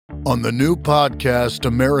On the new podcast,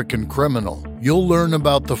 American Criminal, you'll learn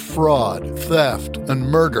about the fraud, theft, and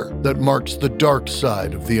murder that marks the dark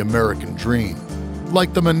side of the American dream.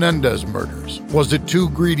 Like the Menendez murders. Was it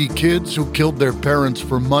two greedy kids who killed their parents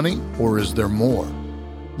for money, or is there more?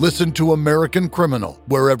 Listen to American Criminal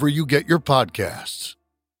wherever you get your podcasts.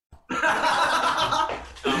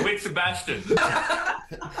 With Sebastian.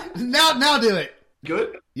 Now do it.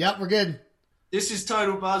 Good? Yep, we're good. This is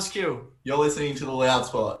Total Buzzkill. You're listening to The Loud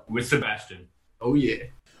Spot. With Sebastian. Oh, yeah.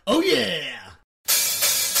 Oh, yeah.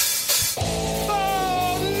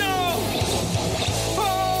 Oh, no.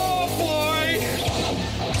 Oh, boy.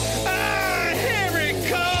 Ah, here it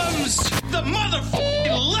comes. The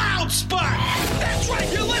motherfucking Loud Spot. That's right.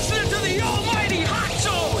 You're listening to the almighty Hot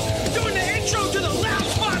Zone. Doing the intro to the Loud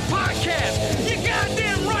Spot podcast. You're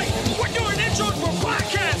goddamn right. We're doing intros for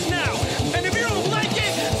podcasts now. And if you don't like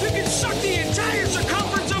it, you can suck the entire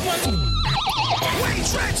circumference of my Wayne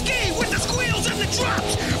Tretzky with the squeals and the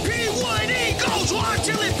drops. P1E goes on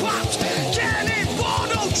till it pops. Cannonball,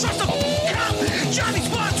 don't trust a cop. Johnny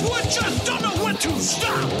Spotswood just don't know when to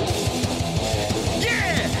stop.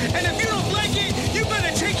 Yeah, and if you don't like it, you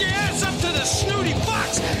better take your ass up to the snooty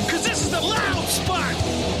box, cause this is the Loud Spot.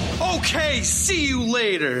 Okay, see you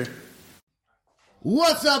later.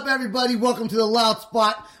 What's up, everybody? Welcome to the Loud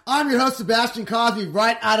Spot. I'm your host, Sebastian Cosby,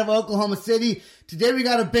 right out of Oklahoma City. Today we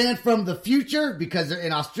got a band from the future because they're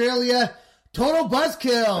in Australia. Total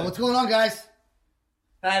Buzzkill. What's going on, guys?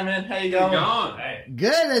 Hey, man. How you going? Hey.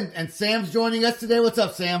 Good. And Sam's joining us today. What's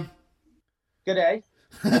up, Sam? Good day.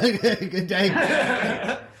 Good day.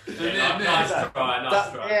 Nice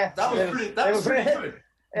try. Yeah, That was pretty good.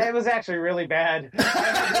 It was actually really bad.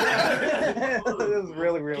 It was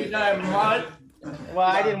really You bad. know, right? Well,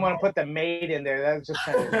 I didn't want to put the maid in there. That was just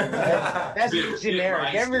kind of that's generic.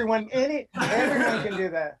 Right. Everyone can do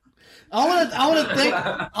that. I want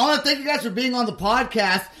to thank you guys for being on the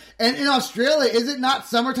podcast. And in Australia, is it not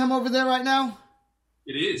summertime over there right now?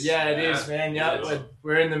 It is. Yeah, it is, man. Yeah,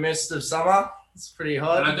 we're in the midst of summer. It's pretty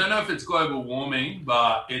hot. And I don't know if it's global warming,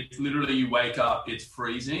 but it's literally you wake up, it's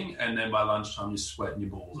freezing, and then by lunchtime you're sweating your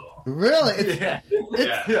balls off. Really? Yeah.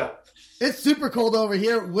 It's super cold over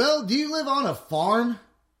here. Will, do you live on a farm?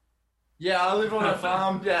 Yeah, I live on a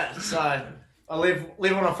farm. Yeah, so I live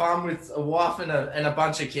on a farm with a wife and a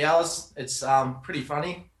bunch of cows. It's pretty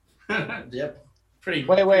funny. Yep. Pretty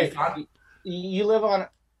fun. You live on?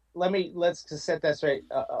 Let's just set that straight.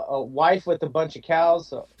 A wife with a bunch of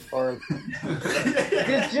cows, or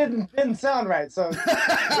this didn't sound right. So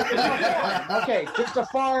okay, just a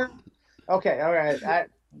farm. Okay, all right.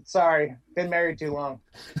 Sorry, been married too long.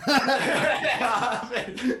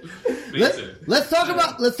 Let's talk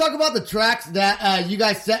about the tracks that you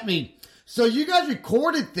guys sent me. So you guys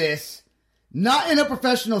recorded this not in a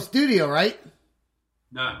professional studio, right?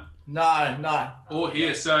 No. No.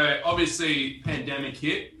 Here. So obviously pandemic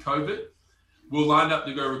hit, COVID. We were lined up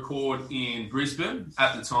to go record in Brisbane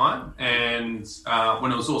at the time. And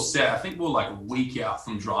when it was all set, I think we were like a week out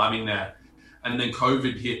from driving there. And then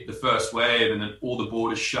COVID hit the first wave, and then all the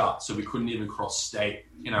borders shut, so we couldn't even cross state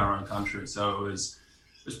in our own country. So it was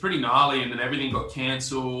pretty gnarly, and then everything got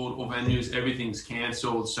cancelled, all venues, everything's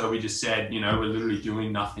cancelled. So we just said, we're literally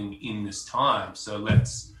doing nothing in this time. So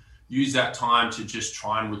let's use that time to just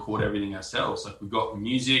try and record everything ourselves. Like, we've got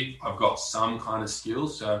music, I've got some kind of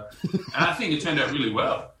skills. So, and I think it turned out really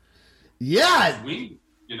well. Yeah.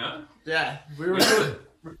 Yeah, we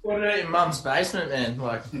recorded it in Mum's basement, man.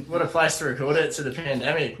 Like, what a place to record it to the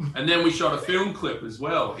pandemic. And then we shot a film clip as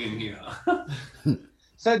well in here.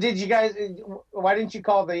 So did you guys? Why didn't you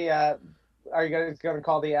call the? Are you guys going to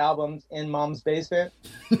call the album "In Mom's Basement"?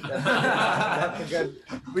 That's a good.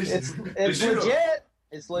 It's legit.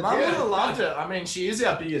 It's legit. Mum would have loved it. I mean, she is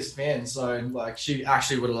our biggest fan, so like she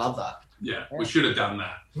actually would have loved that. Yeah, we should have done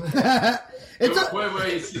that. Where were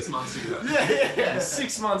you 6 months ago? Yeah.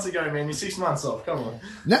 6 months ago, man. You're 6 months off. Come on.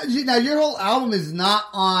 Now, your whole album is not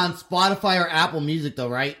on Spotify or Apple Music, though,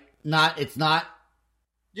 right? It's not.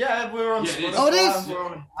 Yeah, we're on Spotify. Oh, it is? We're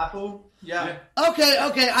on Apple. Yeah. Okay.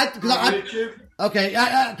 YouTube. Okay,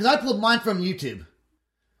 because I pulled mine from YouTube.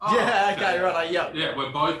 Oh, yeah, okay, right. Yeah,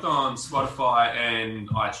 we're both on Spotify and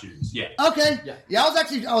iTunes. Yeah. Okay. Yeah,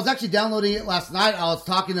 I was actually downloading it last night. I was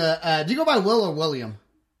talking to. Do you go by Will or William?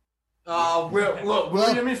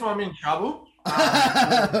 William, if I'm in trouble.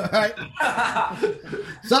 Right.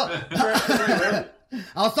 So I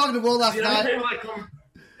was talking to Will last night.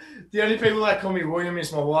 The only people that call me William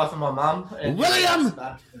is my wife and my mum. William!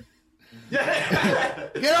 Yeah.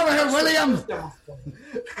 Get over here, William!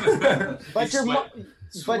 But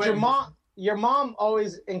your mom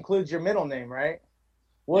always includes your middle name, right?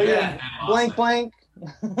 William blank blank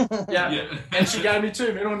Yeah. And she gave me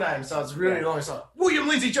 2 middle names, so it's really long. It's like William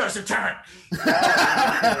Lindsay Joseph Tarrant.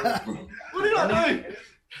 What did I do?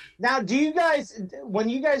 Now, do you guys, when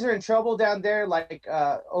you guys are in trouble down there, like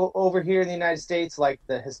over here in the United States, like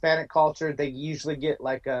the Hispanic culture, they usually get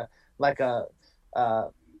like a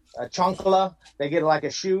chancla. They get like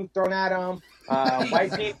a shoe thrown at them.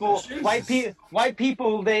 White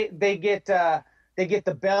people, they get the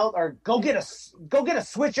belt, or go get a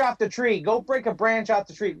switch off the tree. Go break a branch off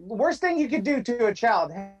the tree. The worst thing you could do to a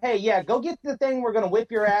child. Hey, yeah, go get the thing we're gonna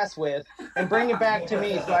whip your ass with, and bring it back to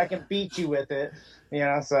me so I can beat you with it. You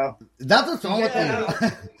know, so that's what's wrong with me.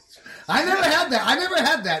 I never had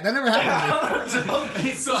that. That never happened to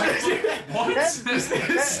me. It's like, what?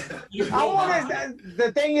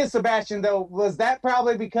 The thing is, Sebastian, though, was that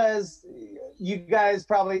probably because you guys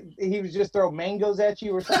he was just throwing mangoes at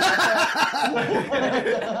you or something like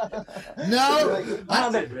that?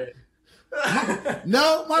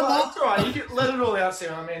 No, my mom. It's all right. You can let it all out,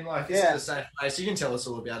 Sam. I mean, like, it's in a safe place. You can tell us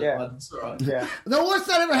all about it, bud. It's all right. Yeah. The worst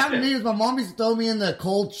that ever happened to me was my mom used to throw me in the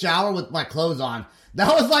cold shower with my clothes on.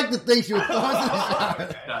 That was like the thing she would throw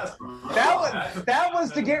us in the shower. That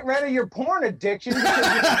was to get rid of your porn addiction.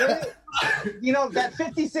 Because you know, that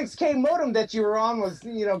 56K modem that you were on was,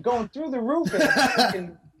 you know, going through the roof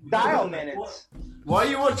in dial minutes. Why are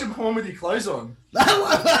you watching porn with your clothes on?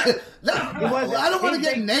 I don't want to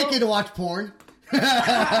get naked to watch porn.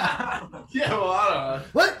 Yeah, well, I don't know.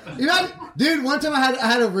 What? You know, dude, one time I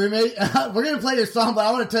had a roommate. We're going to play your song, but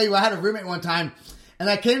I want to tell you, I had a roommate one time, and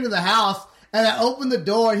I came to the house, and I opened the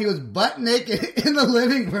door, and he was butt naked in the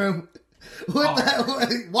living room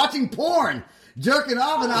watching porn, jerking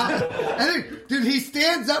off, and then, dude, he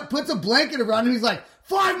stands up, puts a blanket around him, he's like,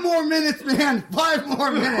 5 more minutes, man, 5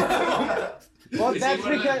 more minutes. Well, is that's he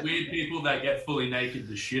one because of those weird people that get fully naked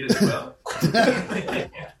to shit as well?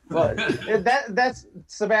 Well, that's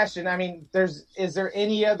Sebastian. I mean, is there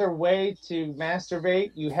any other way to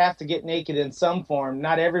masturbate? You have to get naked in some form.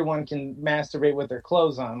 Not everyone can masturbate with their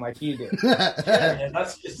clothes on like you do. Yeah,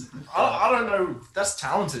 that's just, I don't know. That's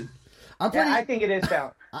talented. I think it is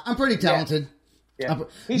talent. I'm pretty talented. Yeah.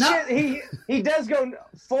 He does go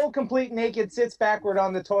full complete naked, sits backward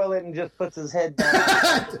on the toilet, and just puts his head down.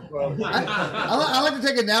 I like to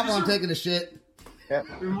take a nap while I'm taking a shit. Yep.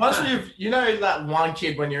 It reminds me of, you know, that one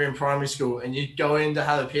kid when you're in primary school and you go in to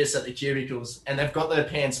have a piss at the cubicles and they've got their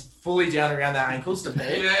pants fully down around their ankles to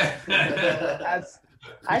pee. Yeah.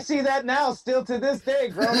 I see that now, still to this day,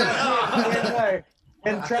 growing up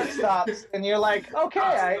in truck stops, and you're like,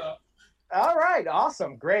 okay, all right,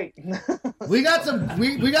 awesome, great. we got some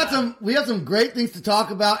great things to talk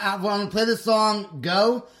about. I'm gonna play this song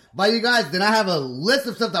 "Go" by you guys. Then I have a list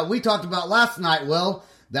of stuff that we talked about last night, Will,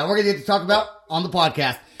 that we're gonna get to talk about on the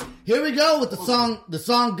podcast. Here we go with the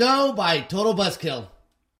song "Go" by Total Buzzkill.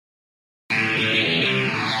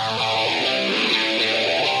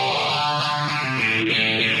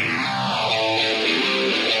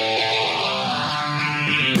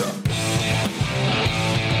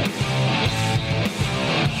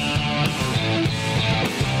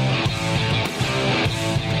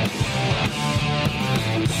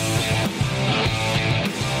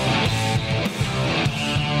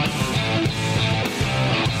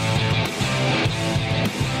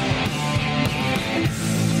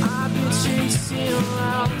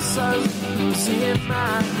 In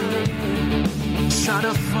my head, trying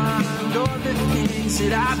to find all the things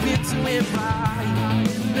that I've been doing right.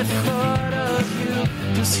 In the thought of you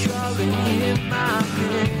just crawling in my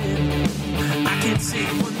head, I can't take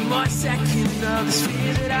one more second of this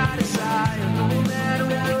fear that I desire. No matter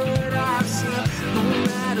what I've seen, no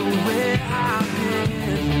matter where I've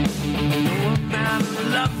been, no amount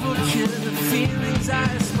of love will kill the feelings I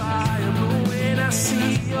aspire. But when I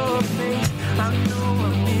see your face, I know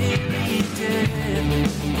I'm nearly dead.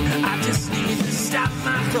 I just need to stop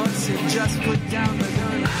my thoughts and just put down the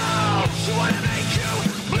gun. Oh, she wanna make you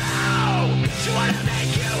blow. She wanna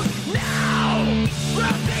make you now.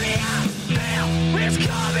 Well, baby, I feel it's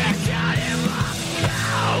coming down in my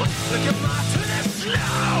mouth. Look at my to the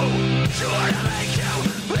slow. She wanna make you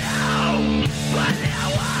blow. But now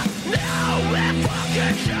I know it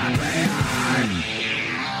fucking should be hard.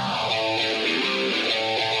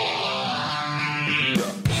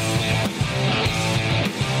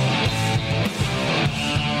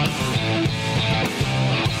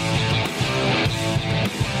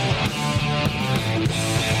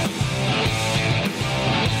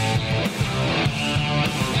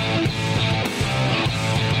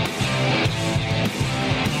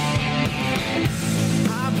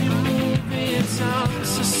 I've been moving town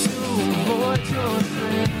so soon, avoid your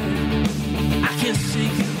friend.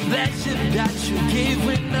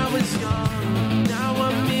 I was young. Now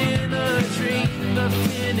I'm in a dream.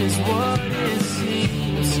 Nothing is what it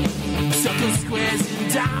seems. Circle squares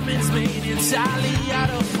and diamonds made entirely out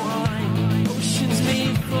of wine. Oceans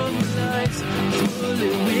made from lights,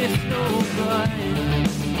 bullet with no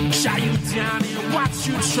bite. Shot you down and watch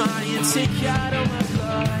you try and take out of my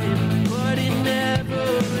blood. But it never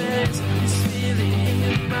ends, this feeling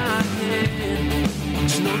in my head.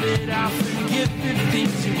 Just know that I'll forgive the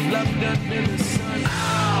things you've loved under the sun.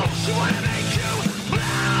 Oh, she wanna make you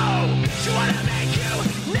blow. She wanna make you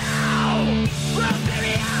now. Well,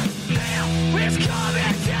 baby, I feel it's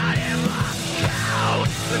coming down in my mouth.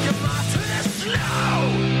 Look at my to the slow.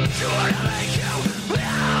 She wanna make you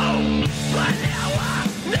blow. But now I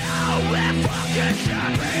know it fucking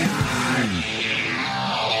should be hard.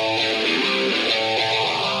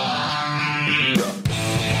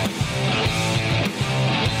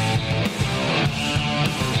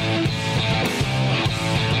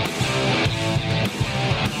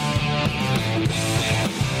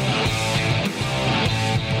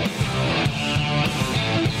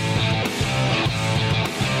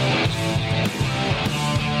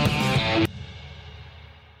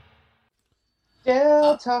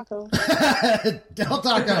 Del Taco. Del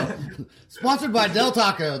Taco. Sponsored by Del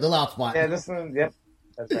Taco, the Loud Spot. Yeah, this one. Yep,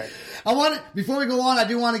 that's right. Before we go on, I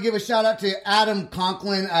do want to give a shout out to Adam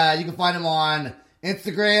Conklin. You can find him on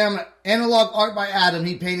Instagram. Analog Art by Adam.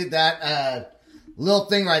 He painted that little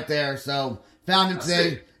thing right there. So found him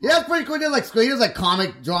today. Yeah, it's pretty cool. He does like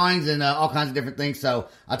comic drawings and all kinds of different things. So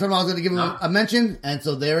I told him I was going to give him a mention, and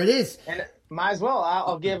so there it is. And might as well.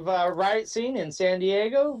 I'll give Riot Scene in San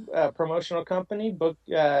Diego, promotional company,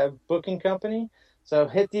 booking company. So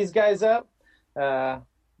hit these guys up.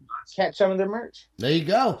 Catch some of their merch. There you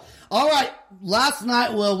go. All right. Last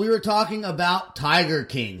night, we were talking about Tiger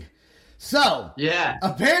King. So, Yeah.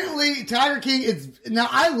 apparently Tiger King now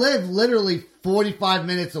I live literally 45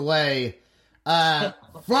 minutes away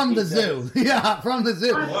from the zoo. Yeah, from the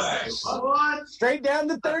zoo. What? Straight down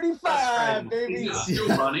to 35, baby. Is it still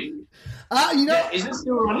running? Is it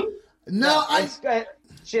still running? No,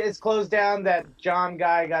 It's closed down. That John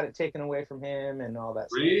guy got it taken away from him and all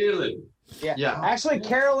that stuff. Really? Yeah. Actually,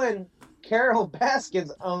 Carol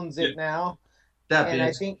Baskins owns it now. That and bitch.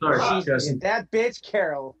 I think Sorry, that bitch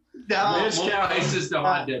Carol. that More bitch. places to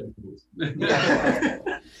hide dead.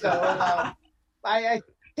 So I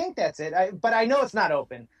think that's it. But I know it's not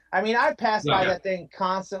open. I mean, I passed by that thing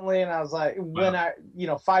constantly, and I was like,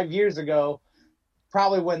 5 years ago,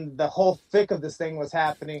 probably when the whole thick of this thing was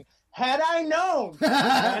happening. Had I known,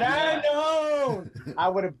 I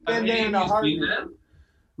would have been there in a heartbeat.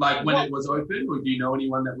 Like when it was open, or do you know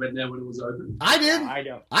anyone that went there when it was open? I did. I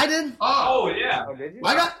don't. I did. Oh yeah. Oh, did you?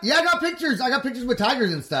 I got pictures. I got pictures with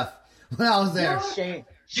tigers and stuff when I was there. Shame.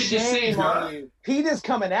 Did you see Shame her? on you. Peter's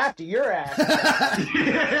coming after your ass.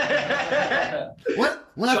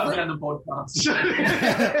 When I Shut first, down the podcast.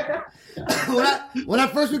 when I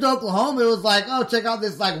first moved to Oklahoma, it was like, oh, check out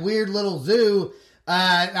this like weird little zoo.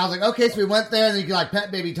 And I was like, okay, so we went there, and then you could like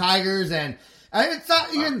pet baby tigers, and it's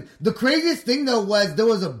not even the craziest thing though was there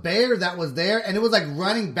was a bear that was there, and it was like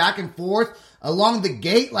running back and forth along the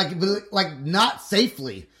gate, like not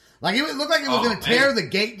safely. Like it looked like it was going to tear the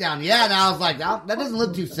gate down. Yeah, and I was like, that doesn't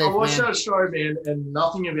look too safe. I watched man. that show, man, and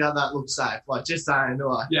nothing about that looked safe. Like, just saying,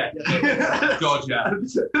 like, Yeah. Gotcha.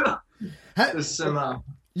 there's some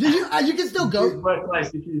You can still go,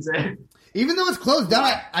 workplace issues there. even though it's closed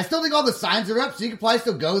down. I still think all the signs are up, so you can probably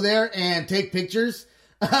still go there and take pictures.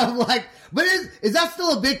 But is that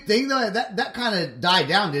still a big thing though? That kind of died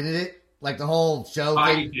down, didn't it? Like the whole show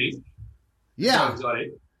thing. Yeah,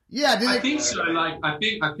 yeah. I think so. Like, I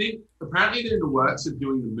think apparently they're in the works of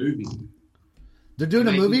doing the movie. They're doing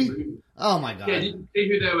a Making movie? the movie. Oh my god! Yeah, did you see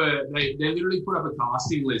who they were? They literally put up a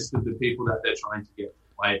casting list of the people that they're trying to get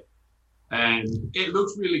to play, and it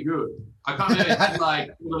looks really good. I kind of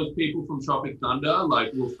like all those people from Tropic Thunder,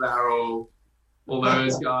 like Will Ferrell, all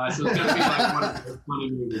those guys. So it's gonna be like one of those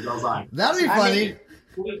funny movies. I was like, That'd be funny.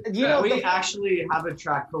 We actually have a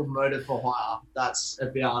track called Motor for Hire. That's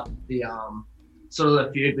about the sort of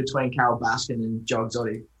the feud between Carol Baskin and Joe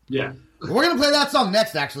Exotic. yeah. We're gonna play that song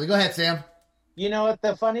next. Actually, go ahead, Sam. You know what?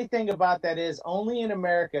 The funny thing about that is only in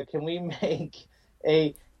America can we make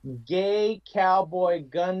a gay cowboy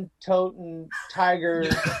gun-toting tiger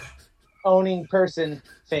owning person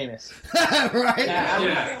famous. Right?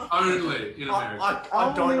 Yeah, only in America.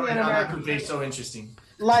 I don't Only know in how that America. could be so interesting.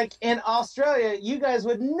 Like in Australia, you guys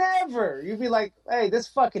would never. You'd be like, "Hey, this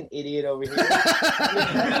fucking idiot over here." That's what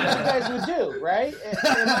you guys would do, right?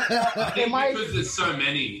 I think because there's so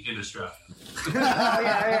many in Australia.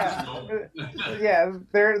 Yeah,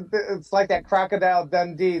 it's like that Crocodile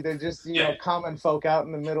Dundee. They're just common folk out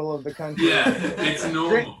in the middle of the country. Yeah, it's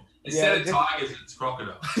normal. Instead of tigers, it's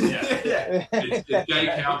crocodiles. Yeah. It's gay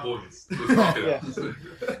cowboys with crocodiles.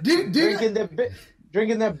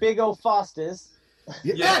 Drinking the big old Fosters.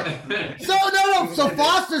 Yeah. So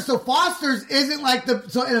Foster's isn't like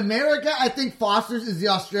so in America, I think Foster's is the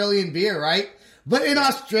Australian beer, right? But in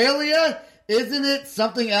Australia, isn't it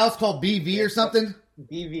something else called BV or something?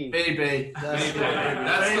 BV. BB. That's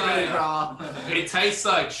like, it tastes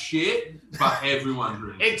like shit, but everyone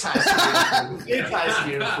drinks. It tastes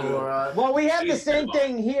beautiful, all right. Well, we have the same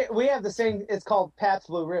thing here. We have the same. It's called Pabst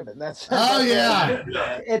Blue Ribbon. That's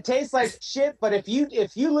It tastes like shit, but if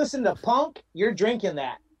you listen to punk, you're drinking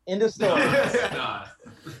that. End of story.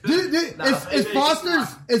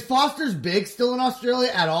 Is Foster's big still in Australia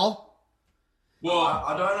at all? Well,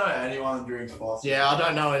 I don't know anyone who drinks Foster's. Yeah, I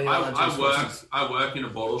don't know anyone that drinks Foster's. I work in a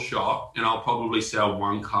bottle shop, and I'll probably sell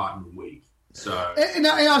 1 carton a week. So in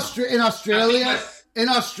Australia,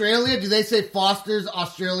 do they say Foster's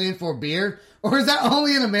Australian for beer, or is that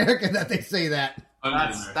only in America that they say that?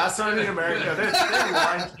 That's only in America. They're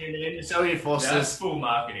lying to you, man. Sell your Foster's. That's full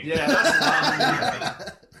marketing. Yeah, that's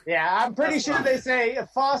marketing. Yeah, I'm pretty sure they say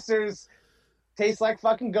Foster's tastes like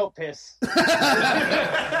fucking goat piss.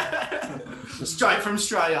 Straight from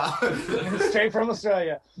Australia. Straight from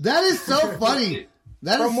Australia. That is so funny.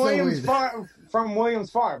 That from is Williams so weird. From Williams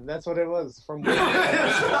Farm. That's what it was. From Williams.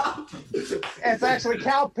 It's actually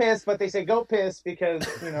cow piss, but they say goat piss because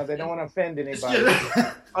they don't want to offend anybody.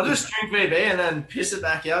 I'll just drink VB and then piss it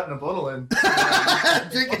back out in a bottle and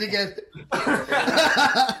drink it again.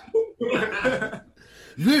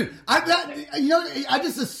 Dude, I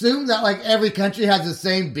just assume that like every country has the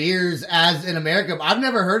same beers as in America. I've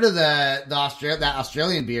never heard of that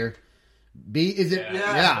Australian beer. Is it?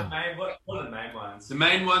 Yeah. What are the main ones? The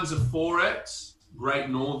main ones are 4X, Great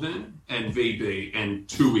Northern, and VB, and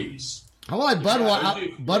Tooheys. I like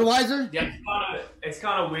Budweiser. Yeah, it's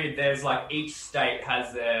kind of weird. There's like each state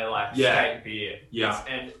has their state beer. Yeah,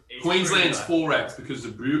 It's Queensland's 4X because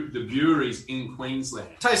the brewery's in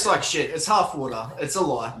Queensland. Tastes like shit. It's half water. It's a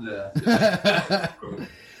lie. Yeah.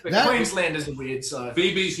 But Queensland is weird, so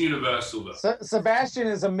VB's universal though. Sebastian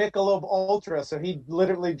is a Michelob Ultra, so he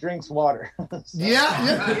literally drinks water.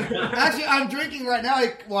 Yeah. Actually, I'm drinking right now.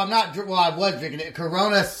 Well, I'm not. Well, I was drinking it.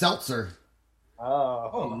 Corona Seltzer.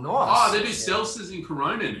 Oh, nice. Oh, they do seltzers in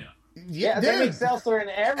Corona now. Yeah, they make seltzer in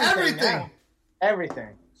everything.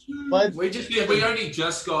 Everything. But we only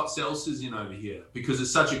just got seltzers in over here because it's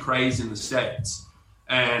such a craze in the States.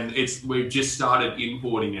 And we've just started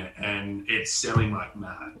importing it, and it's selling like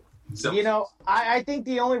mad. I think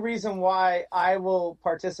the only reason why I will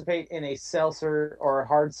participate in a seltzer or a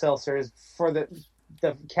hard seltzer is for the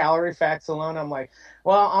calorie facts alone. I'm like,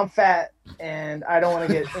 well, I'm fat, and I don't want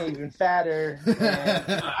to get even fatter.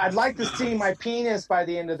 And I'd like to see my penis by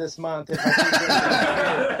the end of this month. If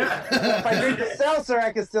I drink the seltzer,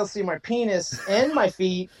 I can still see my penis and my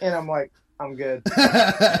feet, and I'm like, I'm good.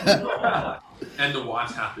 And the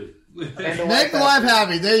wife's happy. Make the wife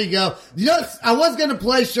happy. There you go. I was going to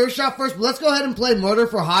play Shirt Shot first, but let's go ahead and play Murder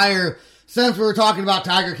for Hire since we were talking about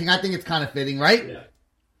Tiger King. I think it's kind of fitting, right?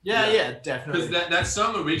 Yeah, definitely. Because that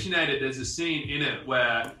song originated, there's a scene in it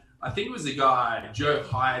where I think it was the guy, Joe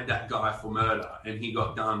hired that guy for murder, and he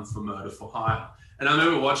got done for murder for hire. And I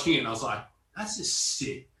remember watching it, and I was like, that's a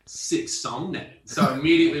sick song name. So I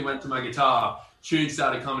immediately went to my guitar, tunes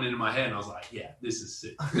started coming into my head, and I was like, yeah, this is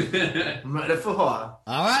sick. Murder for hire.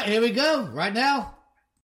 All right, here we go. Right now.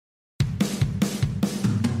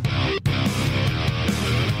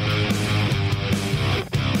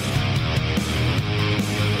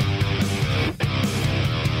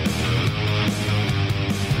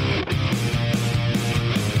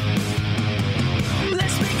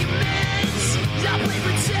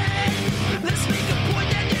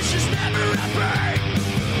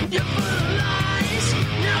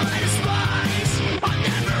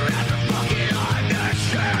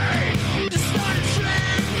 Just started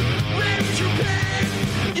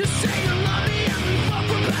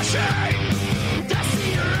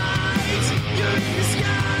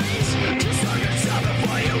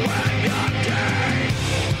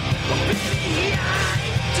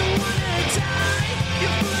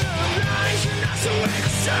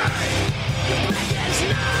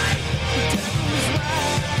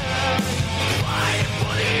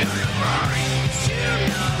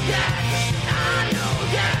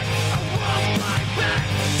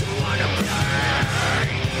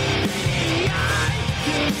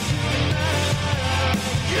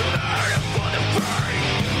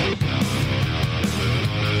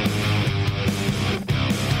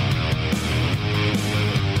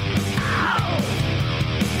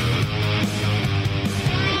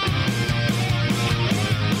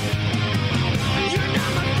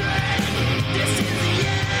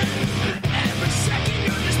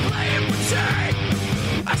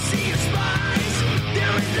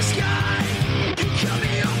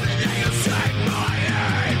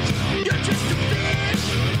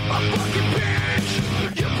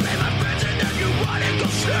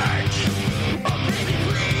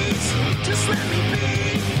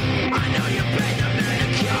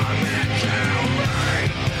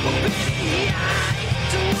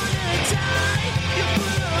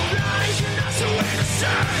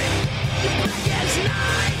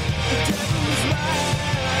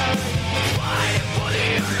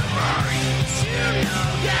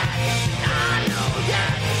I know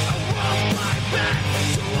that I won't fight back.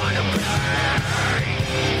 Don't wanna play.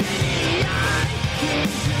 Maybe I can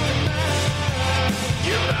do it mine.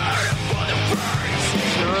 You murder for the first.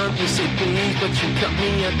 John, you say please, but you cut me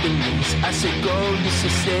at the knees. I say go, you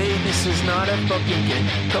say stay. This is not a fucking game.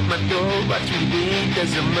 Cut my throat, watch me bleed.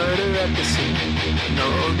 There's a murder at the scene. No,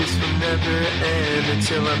 this will never end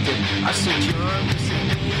until I'm dead. I say John, you say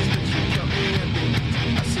please, but you cut me at the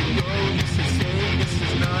knees. I say go, you say stay. This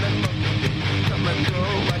is not a fucking game. Cut my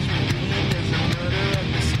throat, watch me bleed. There's a murder at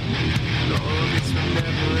the scene. No, this will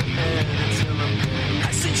never end until I'm dead.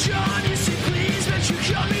 I say John, you say please, but you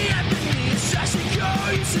cut me at the knees. I say go,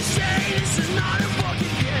 you say stay. This is not a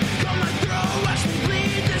fucking game. Cut my throat, watch me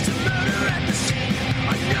bleed. There's a murder at the scene.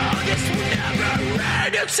 I know this will never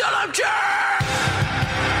end until I'm dead.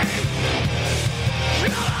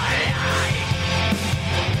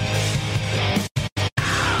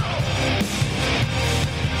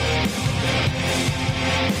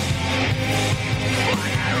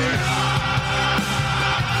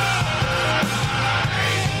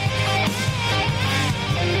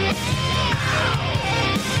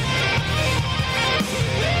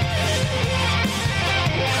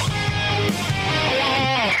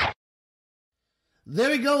 There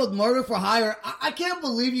we go with Murder for Hire. I can't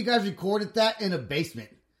believe you guys recorded that in a basement.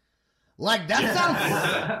 Like, that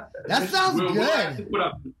sounds good.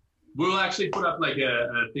 We'll actually put up like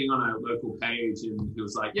a thing on our local page, and it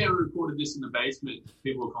was like, yeah, we recorded this in the basement.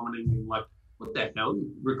 People were commenting like, what the hell? You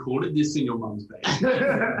recorded this in your mum's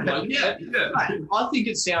basement? Like, yeah. I think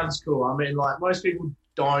it sounds cool. I mean, like, most people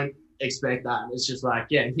don't expect that. It's just like,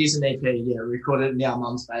 yeah, here's an EP, yeah, recorded in our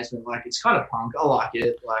mum's basement. Like, it's kind of punk. I like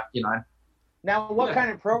it. Like, you know. Now, what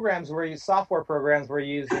kind of software programs were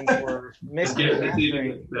you using for mixing and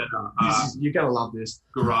mastering? You're going to love this.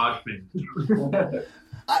 GarageBand.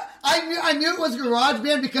 I knew it was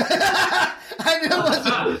GarageBand because I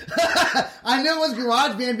knew it was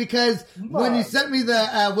GarageBand because when you sent me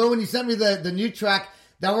the new track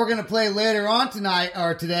that we're gonna play later on tonight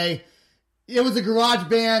or today, it was a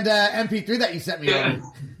GarageBand MP3 that you sent me over.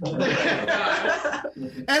 And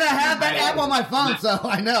I have that app on my phone, so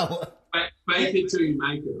I know. Make it till you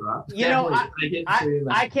make it, right? You know,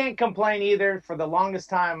 I can't complain either. For the longest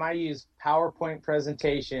time, I used PowerPoint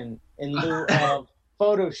presentation in lieu of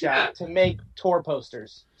Photoshop to make tour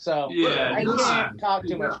posters. So I can't talk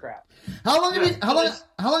too much crap. How long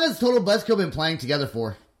has Total Buzzkill been playing together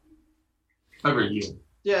for? Over a year.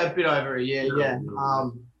 Yeah, a bit over a year. Yeah.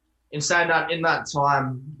 In saying that, in that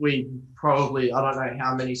time, we probably, I don't know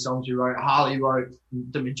how many songs we wrote. Harley wrote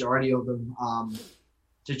the majority of them.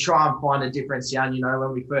 To try and find a different sound. You know,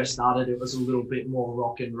 when we first started, it was a little bit more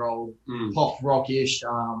rock and roll, pop rock-ish.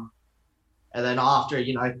 And then after,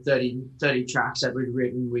 30 tracks that we'd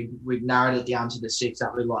written, we narrowed it down to the 6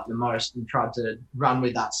 that we liked the most and tried to run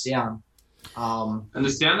with that sound. And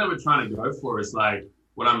the sound that we're trying to go for is like,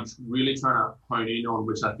 what I'm really trying to hone in on,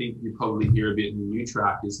 which I think you probably hear a bit in the new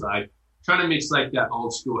track, is like trying to mix like that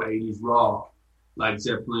old school 80s rock, like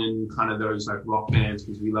Zeppelin, kind of those like rock bands,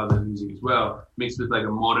 because we love that music as well, mixed with like a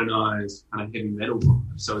modernized kind of heavy metal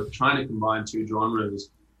vibe. So it's trying to combine two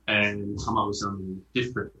genres and come up with something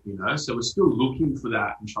different, So we're still looking for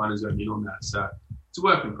that and trying to zone in on that. So it's a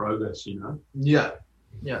work in progress, Yeah.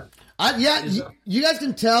 You guys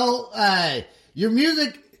can tell your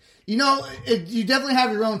music, you definitely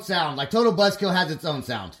have your own sound. Like Total Buzzkill has its own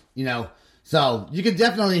sound, So you can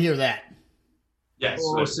definitely hear that. Yes.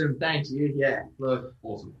 Awesome. Thank you. Yeah. Look.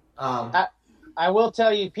 Awesome. I will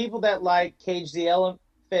tell you, people that like Cage the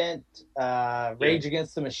Elephant, Rage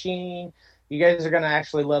Against the Machine, you guys are going to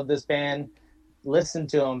actually love this band. Listen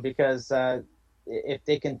to them because if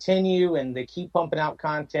they continue and they keep pumping out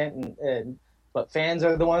content, but fans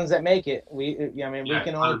are the ones that make it. We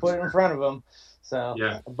can only put it in front of them. So,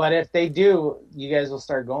 but if they do, you guys will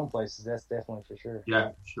start going places. That's definitely for sure.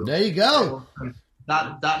 Yeah, sure. There you go.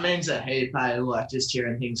 That means a heap, like just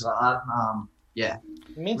hearing things like that. Yeah.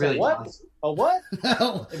 It means really a what? Does. A what?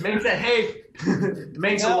 It means a heap. It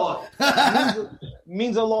means a lot.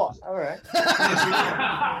 Means a lot. All right.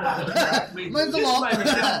 Means a lot.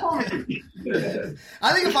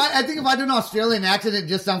 I think if I do an Australian accent, it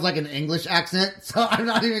just sounds like an English accent. So I'm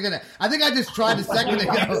not even gonna. I think I just tried a second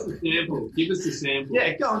ago. Give us the sample.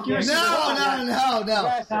 Yeah, go on. Give us No.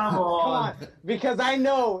 Yes, come on. Because I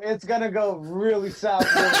know it's gonna go really south.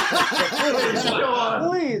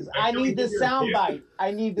 Please, I need the soundbite.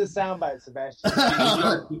 Sebastian.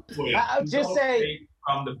 Just say.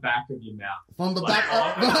 From the back of your mouth. From the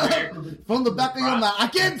back. From the back of your mouth. I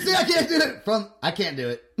can't do it. I can't do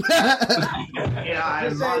it.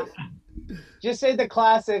 Just say the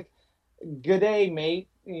classic. good day, mate.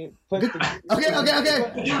 You Put the,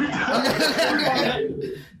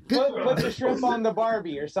 put the shrimp on the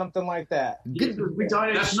Barbie or something like that. We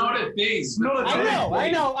don't. That's not a thing.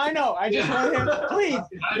 I know. I just want him. Please,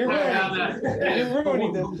 you're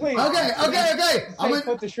ruining this. Please. Okay.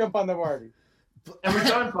 Put the shrimp on the Barbie. And we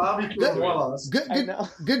don't barbecue on walls.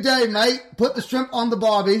 Good day, mate. Put the shrimp on the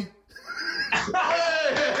Barbie.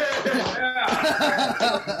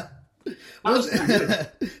 That was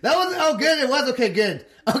good. It was okay. Good.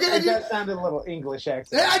 Okay. That sounded a little English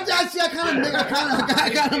accent. I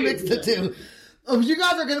kind of mixed the two. You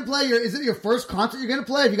guys are gonna play is it your first concert you're gonna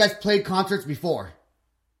play? Have you guys played concerts before?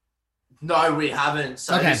 No, we haven't.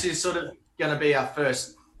 So Okay. this is sort of going to be our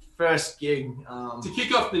first gig. To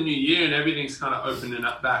kick off the new year and everything's kind of opening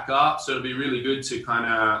up back up, so it'll be really good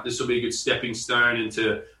to this will be a good stepping stone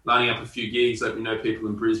into lining up a few gigs. Like we know people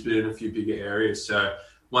in Brisbane, a few bigger areas. So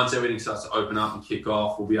once everything starts to open up and kick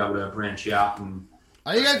off, we'll be able to branch out. And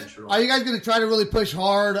Are you guys going to try to really push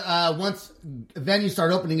hard once venues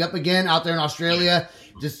start opening up again out there in Australia?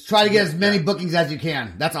 Just try to get as many bookings as you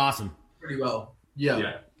can. That's awesome. Pretty well.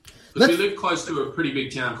 Yeah. Because we live close to a pretty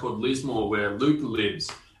big town called Lismore where Luke lives.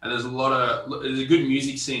 And there's a good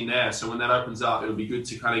music scene there. So when that opens up, it'll be good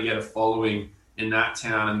to kind of get a following in that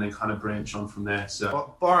town and then kind of branch on from there.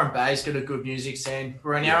 So Byron Bay's got a good music scene.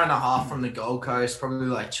 We're an hour and a half from the Gold Coast, probably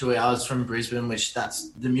like 2 hours from Brisbane, which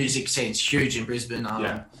the music scene's huge in Brisbane.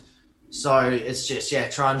 So it's just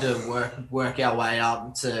trying to work our way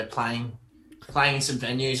up to playing in some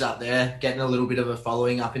venues up there, getting a little bit of a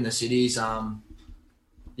following up in the cities. I'd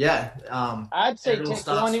say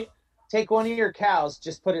take one of your cows,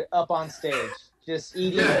 just put it up on stage. Just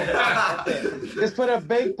eating it. Just put a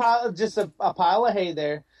big pile, just a pile of hay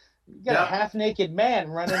there. You got a half-naked man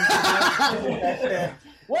running back there.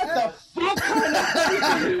 What the fuck kind of thing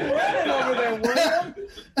are you running over there,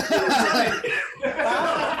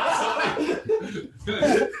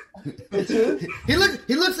 William? He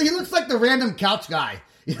looks like the random couch guy.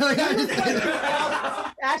 You know,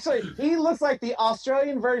 Actually, he looks like the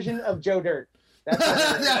Australian version of Joe Dirt. He's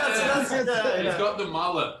got the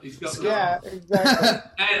mullet. Exactly.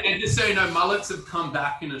 And just so you know, mullets have come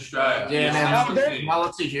back in Australia.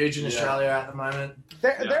 Mullets are huge in Australia at the moment.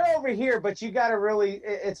 They're over here, but you got to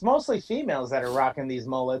it's mostly females that are rocking these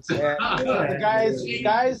mullets. And,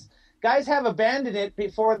 the guys have abandoned it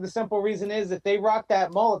for the simple reason is if they rock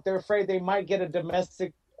that mullet, they're afraid they might get a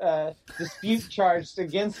domestic dispute charged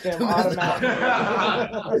against him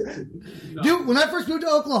automatically. Dude, when I first moved to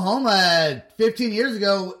Oklahoma 15 years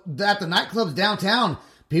ago, at the nightclubs downtown,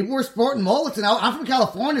 people were sporting mullets, and I'm from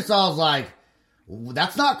California, so I was like,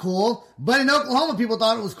 that's not cool. But in Oklahoma, people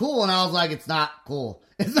thought it was cool, and I was like, it's not cool.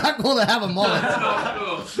 It's not cool to have a mullet.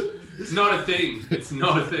 It's not a thing. It's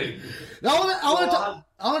not a thing. I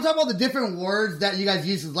want to talk about the different words that you guys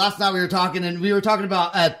use. Because last night we were talking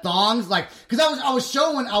about thongs, like because I was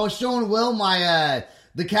showing Will my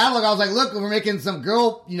the catalog. I was like, look, we're making some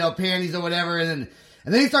girl panties or whatever, and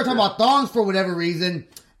then he started talking about thongs for whatever reason.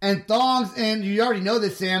 And thongs, and you already know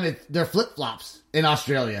this, Sam. They're flip flops in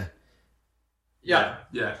Australia. Yeah.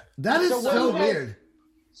 That is so weird.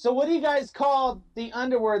 So what do you guys call the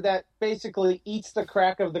underwear that basically eats the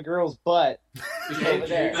crack of the girl's butt?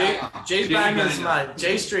 J-bangers, mate.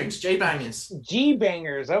 J-strings, J-bangers.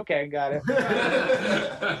 G-bangers. Okay, got it.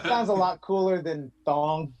 Sounds a lot cooler than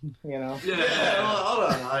thong, Yeah, I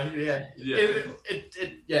don't know.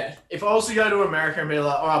 Yeah. If I was to go to America and be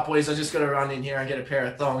like, all right, boys, I just got to run in here and get a pair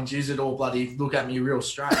of thongs, use it all bloody, look at me real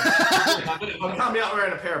strange. I can't be out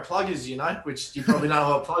wearing a pair of pluggers, which you probably know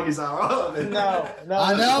what pluggers are. No.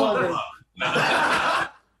 I know.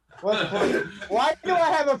 Why do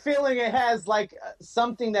I have a feeling it has like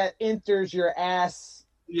something that enters your ass?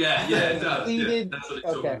 Yeah, it does. Yeah, that's what it's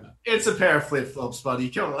talking about. It's a pair of flip-flops, buddy.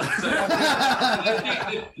 Come on.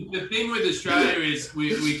 The thing with Australia is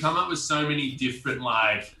we come up with so many different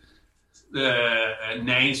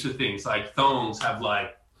names for things. Like thongs have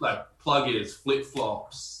like pluggers,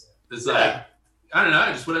 flip-flops. There's I don't know,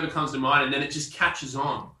 just whatever comes to mind, and then it just catches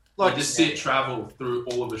on. Like just see it travel through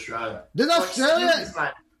all of Australia. Does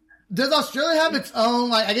Australia have its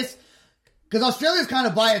own, I guess, because Australia's kind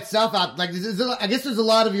of by itself out, I guess there's a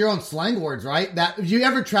lot of your own slang words, right? That if you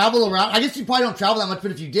ever travel around, I guess you probably don't travel that much,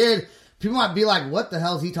 but if you did, people might be like, what the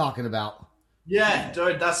hell is he talking about? Yeah,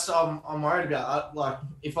 dude, that's, I'm worried about. Like,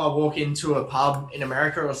 if I walk into a pub in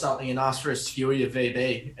America or something and ask for a skewy of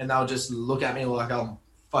VB, and they'll just look at me like I'm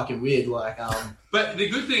fucking weird, But the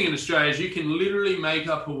good thing in Australia is you can literally make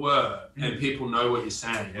up a word and people know what you're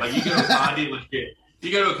saying. Like, you go to a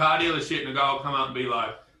car dealership, and a guy will come up and be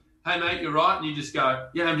like, hey, mate, you're right. And you just go,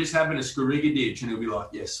 yeah, I'm just having a scarrigaditch. And he'll be like,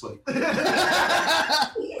 yeah, sweet. Just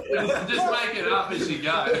make it up as you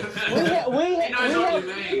go. He knows what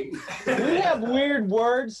you mean. We have weird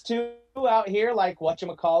words, too, out here, like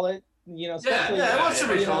whatchamacallit. You know, especially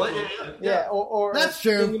or that's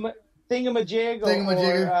true. Thingamajig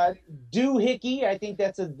or doohickey. I think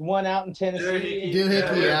that's a one out in Tennessee.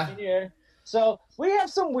 Doohickey, yeah. So we have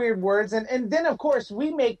some weird words, and then of course we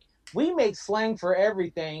make slang for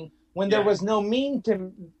everything when there was no mean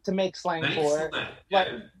to make slang for it. Like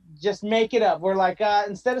just make it up. We're like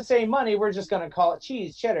instead of saying money, we're just gonna call it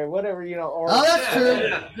cheese, cheddar, whatever, you know. Or that's true.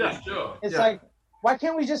 Yeah, sure. It's like, why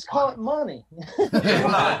can't we just call it money? It's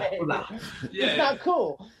not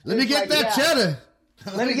cool. Let me get that cheddar.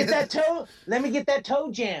 Let me get that toe. Let me get that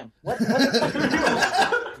toe jam. What you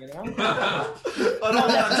know? No,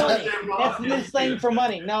 that's money. That's new slang for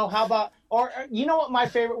money. No, how about? Or you know what? My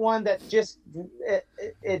favorite one that just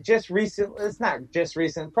recent. It's not just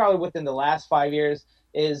recent. Probably within the last 5 years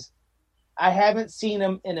is I haven't seen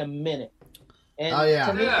him in a minute. And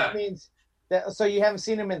to me that means. So you haven't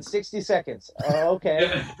seen him in 60 seconds. Oh,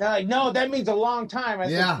 okay. They're like, no, that means a long time. I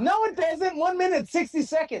said, no, it doesn't. 1 minute, 60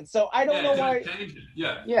 seconds. So I don't know why.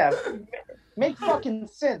 Yeah. Make fucking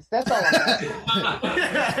sense. That's all I'm asking.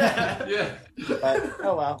 But,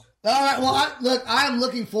 oh, well. All right. Well, I'm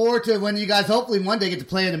looking forward to when you guys hopefully one day get to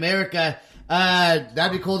play in America.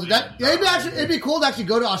 That'd be cool. It'd be cool to actually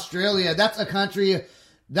go to Australia. That's a country.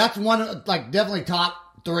 That's one, like, definitely top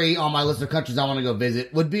 3 on my list of countries I want to go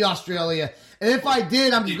visit would be Australia. And if I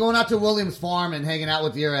did, I'm just going out to Williams Farm and hanging out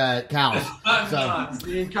with your cows. So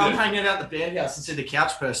you come hanging out at the band house and see the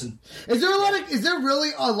couch person. Is there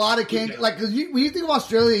really a lot of kangaroos? Like, when you think of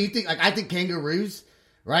Australia, you think, like, I think kangaroos,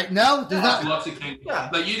 right? No? There's not. Lots of kangaroos.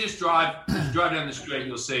 Yeah. Like, you just drive down the street,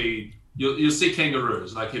 you'll see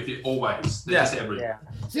kangaroos. Like, if you always, they're just everywhere.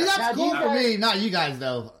 Yeah. See, that's cool for me, not you guys,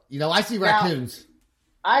 though. You know, I see raccoons.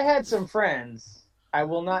 I had some friends. I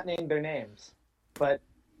will not name their names, but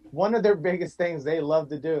one of their biggest things they love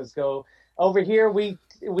to do is go over here. We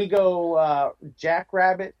go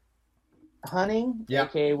jackrabbit hunting,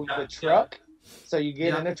 okay, with a truck. So you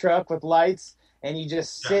get in a truck with lights and you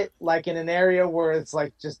just sit like in an area where it's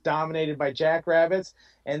like just dominated by jackrabbits,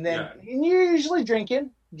 and then and you're usually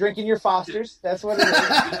drinking your Fosters. That's what it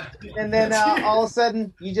is. And then all of a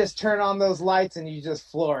sudden, you just turn on those lights and you just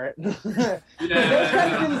floor it. They're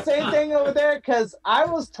trying to do the same thing over there because I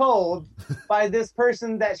was told by this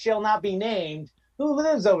person that shall not be named who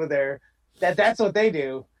lives over there that's what they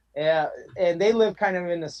do. Yeah, and they live kind of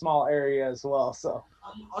in a small area as well. So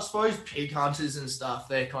I suppose pig hunters and stuff,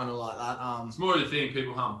 they're kind of like that. It's more of the thing,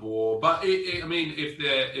 people hunt boar. But, I mean,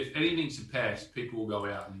 if anything's a pest, people will go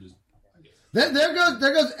out and just... There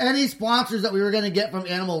goes any sponsors that we were going to get from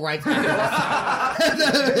animal rights. We don't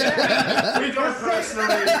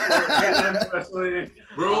personally.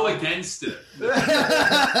 We're all against it.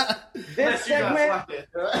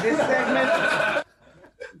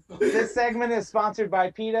 This segment is sponsored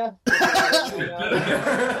by PETA.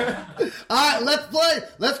 All right,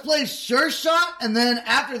 let's play Sure Shot, and then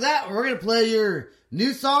after that, we're going to play your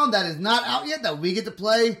new song that is not out yet that we get to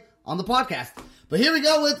play on the podcast. But here we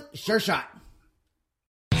go with Sure Shot.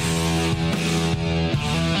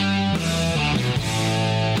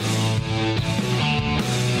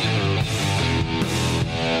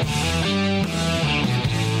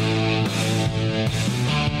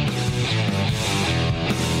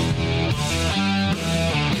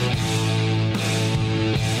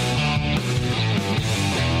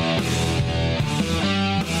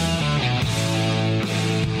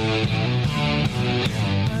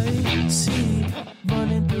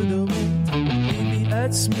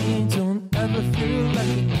 That's me, don't ever feel like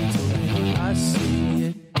you need to win. I see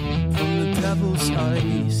it from the devil's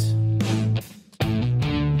eyes.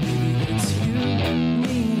 Maybe it's you,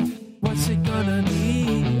 me, what's it gonna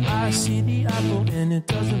be? I see the apple and it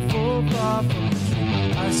doesn't fall far from the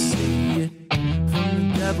tree. I see it from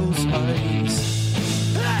the devil's eyes.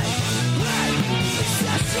 Hey, it's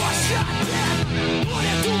that short shot there,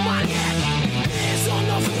 running through my head. Hands on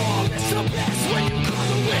the floor, it's the best when you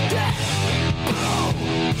come with that.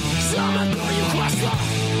 Someone throw you across the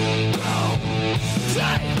road.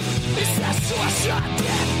 Hey, it's that short shot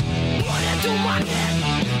dead. Running through my head.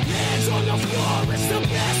 Hands on the floor, it's the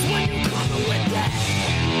best when you come with that.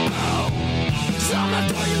 Oh, someone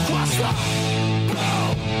throw you across the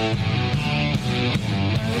road.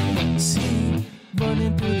 See,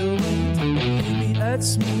 running through the wind. Maybe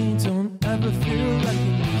that's me, don't ever feel like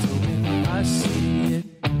you need to win. I see it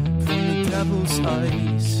from the devil's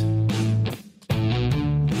eyes.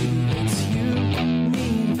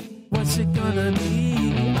 What's it gonna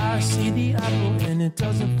be? I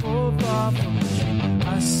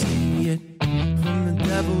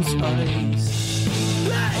toys.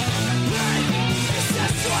 It's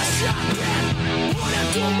that source shotgun. Wanna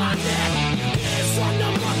do my neck? It's on the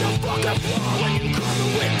motherfucking floor when you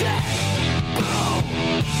coming with that. Boom!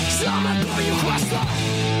 Someone throw you across the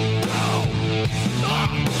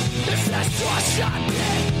boom! It's that source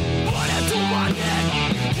shotgun. Wanna do my neck?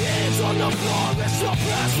 It's on the floor. It's the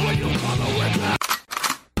best when you coming with that.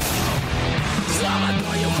 Someone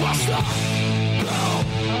throw you across the boom!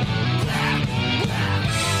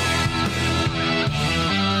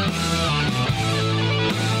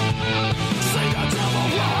 Say the devil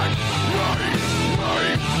run, run, run,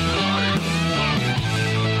 run.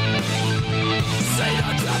 Say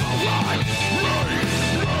the devil run, run,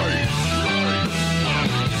 run, run.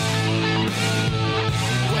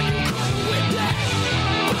 When you come with that,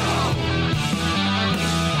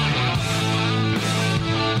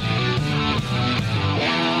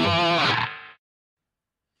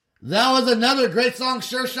 That was another great song,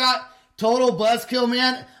 Sure Shot. Total buzzkill,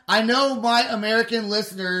 man. I know my American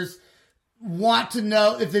listeners want to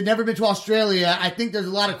know if they've never been to Australia. I think there's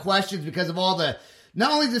a lot of questions because of all the,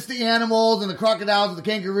 not only just the animals and the crocodiles and the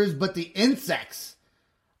kangaroos, but the insects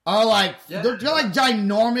are like, they're like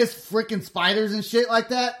ginormous freaking spiders and shit like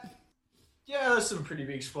that. Yeah, there's some pretty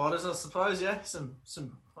big spiders, I suppose. Yeah, some.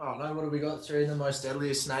 I don't know. What have we got? 3 of the most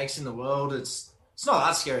deadliest snakes in the world. It's not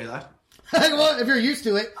that scary though. Well, if you're used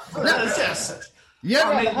to it. Yeah,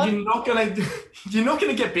 I mean, you're not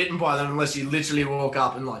gonna get bitten by them unless you literally walk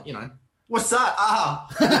up and like, what's that?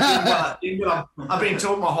 I've been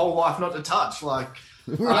taught my whole life not to touch. Like,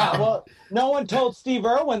 Yeah, well, no one told Steve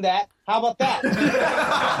Irwin that. How about that?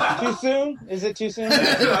 Too soon? Is it too soon?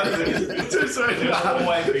 too soon. Sorry.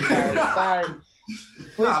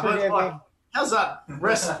 Please forgive me. How's that?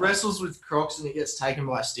 Wrestles with crocs and it gets taken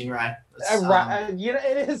by a stingray.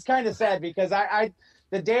 It is kind of sad because I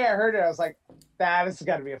the day I heard it, I was like, this has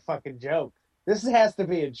got to be a fucking joke. This has to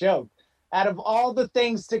be a joke. Out of all the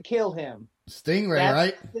things to kill him, Stingray,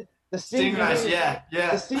 right? The stingrays, yeah.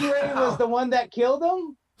 The stingray was the one that killed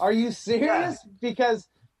him? Are you serious? Yeah. Because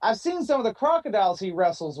I've seen some of the crocodiles he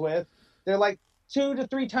wrestles with. They're like 2 to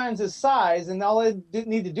 3 times his size, and all they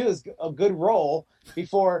need to do is a good roll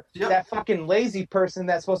before that fucking lazy person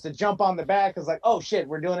that's supposed to jump on the back is like, oh shit,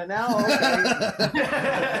 we're doing it now?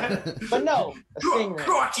 Okay. But no, a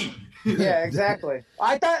stingray. Yeah, exactly.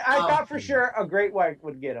 I thought for sure a great white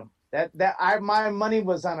would get him. My money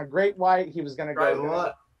was on a great white. He was going to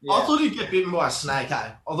go. Yeah. I thought he'd get bitten by a snake.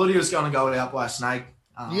 Hey, I thought he was going to go out by a snake.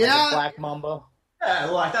 Like a black mamba. Yeah,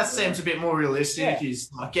 like that seems a bit more realistic. Yeah.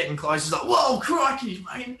 He's like getting close. He's like, "Whoa, crikey,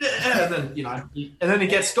 mate!" And then and then he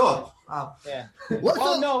gets caught. Yeah.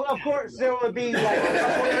 Well, no, of course there would be like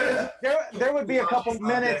there would be a couple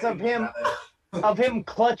minutes of him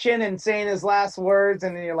clutching and saying his last words,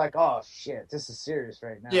 and then you're like, "Oh shit, this is serious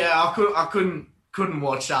right now." Yeah, I couldn't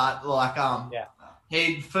watch that. Like,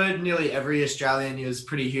 he for nearly every Australian, he was a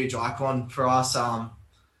pretty huge icon for us.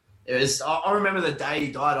 It was. I remember the day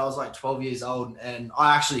he died. I was like 12 years old, and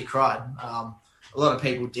I actually cried. A lot of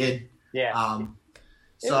people did. Yeah.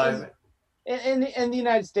 In the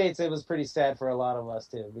United States, it was pretty sad for a lot of us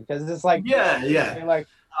too, because it's like like.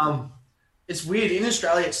 It's weird. In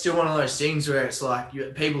Australia, it's still one of those things where it's like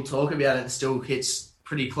people talk about it and it still hits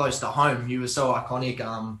pretty close to home. He was so iconic.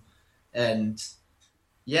 And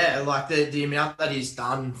yeah, like the amount that he's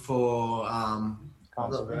done for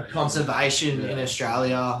conservation in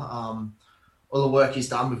Australia, all the work he's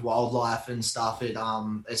done with wildlife and stuff,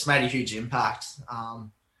 it's made a huge impact. And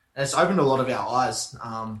it's opened a lot of our eyes.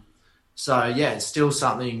 So yeah, it's still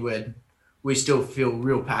something we still feel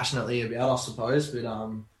real passionately about, I suppose.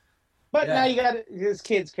 But now you got his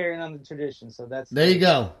kids carrying on the tradition, so that's there you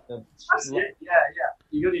go. Yeah.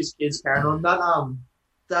 You got his kids carrying on that.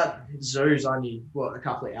 That zoo's only a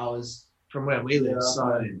couple of hours from where we live.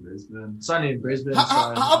 So in Brisbane. It's only in Brisbane.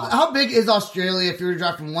 How big is Australia if you were to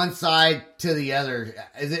drive from one side to the other?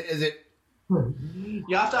 Is it?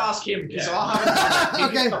 You have to ask him because I haven't.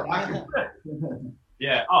 Okay.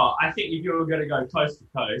 Yeah. Oh, I think if you were going to go coast to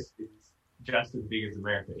coast, it's just as big as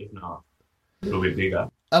America, if not a little bit bigger.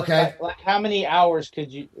 Okay. Like how many hours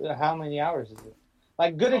how many hours is it?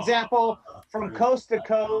 Like, good example, from coast to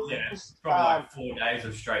coast. Yeah, probably 4 days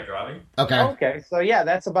of straight driving. Okay. So, yeah,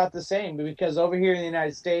 that's about the same. Because over here in the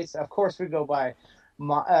United States, of course, we go by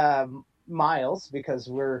miles because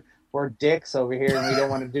we're dicks over here and we don't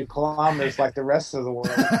want to do kilometers like the rest of the world.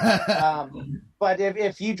 But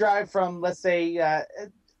if you drive from, let's say,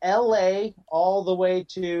 L.A. all the way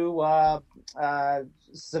to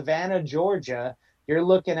Savannah, Georgia, you're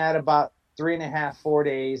looking at about 3.5, 4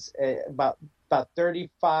 days, about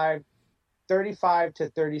 35 35 to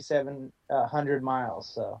 3,700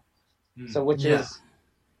 miles. So which Yeah. is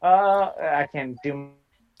I can't do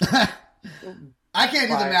I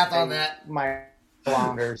can't do the math on that. my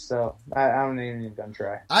kilometers, so I'm not even gonna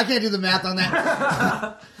try. I can't do the math on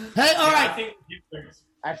that. Hey, all I right. think the difference.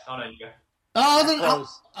 Oh no, you go.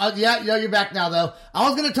 Yeah, you're back now, though. I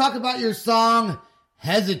was going to talk about your song,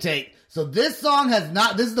 Hesitate. So this song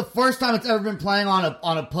this is the first time it's ever been playing on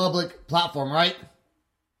a public platform, right?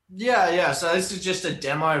 Yeah. So this is just a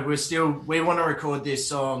demo. We want to record this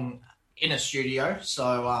song in a studio.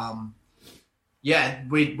 So,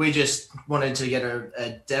 we just wanted to get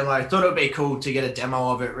a demo. Thought it would be cool to get a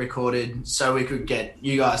demo of it recorded so we could get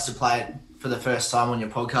you guys to play it for the first time on your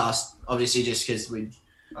podcast. Obviously, just because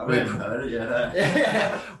I haven't heard it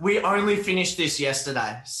yet. we only finished this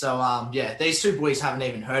yesterday. So, these two boys haven't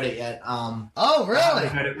even heard it yet. Oh, really?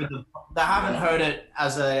 They haven't heard it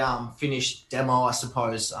as a finished demo, I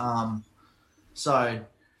suppose. I'm going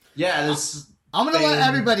to let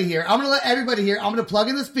everybody hear. I'm going to plug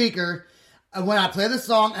in the speaker when I play the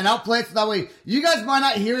song, and I'll play it so that way you guys might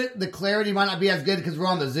not hear it. The clarity might not be as good because we're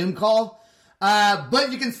on the Zoom call.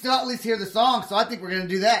 But you can still at least hear the song, so I think we're going to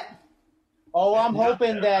do that. Oh, I'm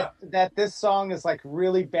hoping that this song is like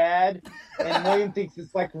really bad, and William thinks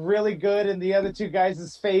it's like really good, and the other two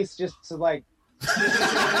guys' face just to like. Are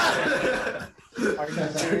you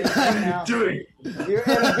serious right now?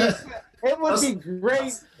 It would be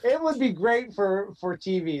great. It would be great for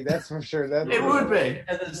TV. That's for sure. It would be.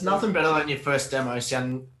 And there's nothing better than your first demo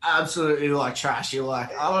sound absolutely like trash. You're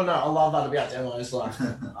like, I don't know. I love that about demos. Like,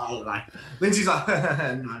 I don't know. Lindsay's like,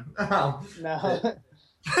 no. No.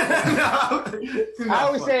 I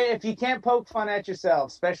always say if you can't poke fun at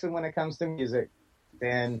yourself, especially when it comes to music,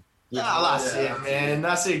 then that's it, man.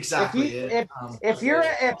 That's exactly it. If you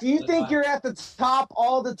think you're at the top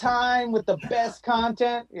all the time with the best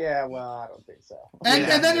content, well, I don't think so.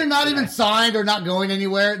 And then you're not even signed or not going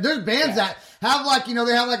anywhere. There's bands that have like, they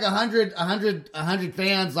have like 100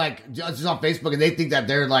 fans like just on Facebook, and they think that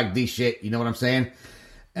they're like the shit. You know what I'm saying?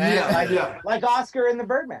 Like Oscar and the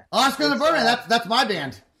Birdman. Oscar and the Birdman. That's my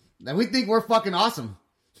band. And we think we're fucking awesome.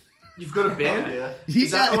 You've got a band? Yeah.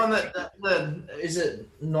 Is that the one that is it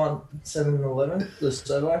 7-Eleven? The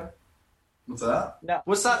Servo? What's that? No.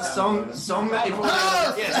 What's that song that people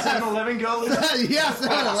 7-Eleven girl? Yeah,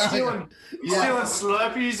 7-Eleven. Stealing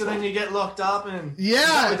Slurpees and then you get locked up and No.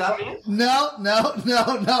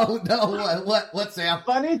 What, Sam?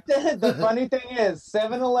 The funny thing is,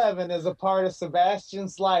 7-Eleven is a part of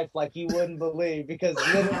Sebastian's life like you wouldn't believe, because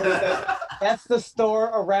literally that's the store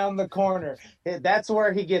around the corner. That's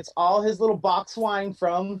where he gets all his little box wine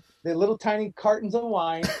from, the little tiny cartons of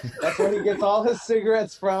wine. That's where he gets all his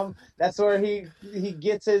cigarettes from. That's where he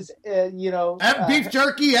gets his, beef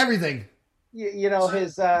jerky, everything.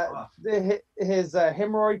 His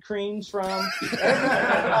hemorrhoid creams from.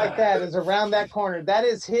 Everything like that is around that corner. That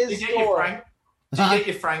is his store. Do you get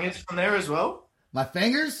your frangers from there as well? My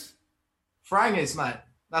fingers? Frangers, mate.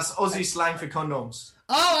 That's Aussie slang for condoms.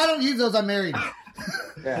 Oh, I don't use those. I'm married.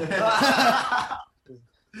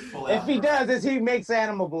 If he does, is he makes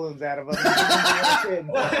animal balloons out of them.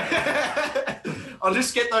 I'll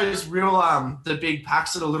just get those real, the big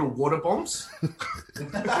packs of the little water bombs.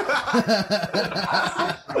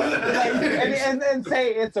 and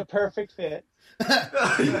say it's a perfect fit.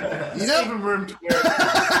 Even room to wear it.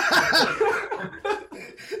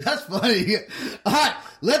 That's funny. All right,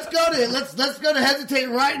 let's go to Hesitate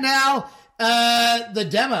right now. The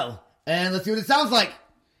demo, and let's see what it sounds like.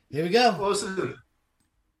 Here we go. Awesome.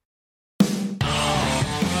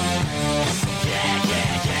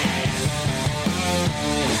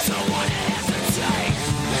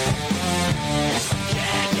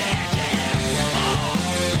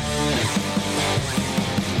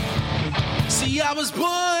 I was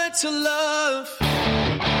born to love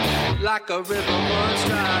like a river runs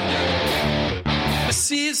dry. The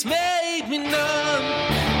seas made me numb.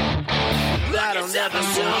 That'll never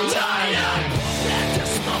die. Let the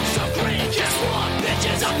smoke so green. Just one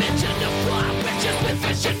bitches. I'm itching to fly. Bitches with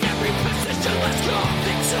visionary precision. Let's go.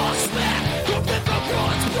 Exhaust smack. The river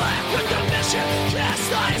runs black with the mission.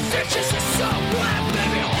 Cast iron stitches is so black,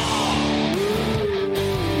 baby.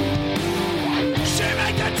 She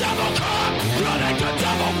make the devil come. Running the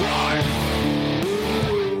devil roar.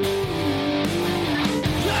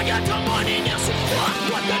 I got the money now, so fuck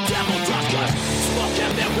what the devil does. Cause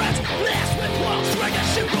smoking mirrors, last with walls, dragon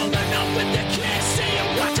shit rolling up with the kids. Saying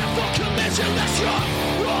watching for collision, that's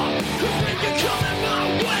wrong. Cause when you're coming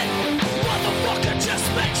my way, motherfucker, just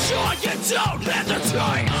make sure you don't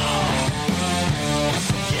hesitate.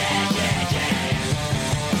 Yeah.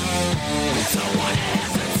 So what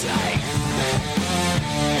hesitate?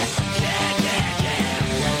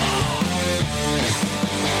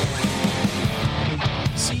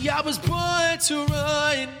 to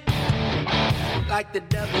run like the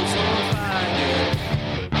devil's on fire.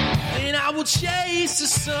 And I will chase the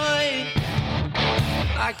sun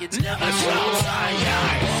like it's never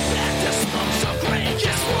tired. Let the smoke so great,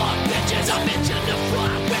 just walk, bitches. I'm itching to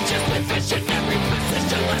fly, bitches with vision, every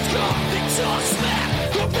position. Let's go, Victor smack.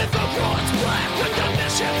 The river runs black with the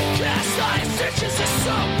mission. Cast iron stitches is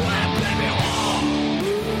somewhere, baby.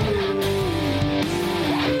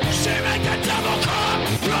 She make the devil come,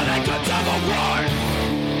 you make the devil run.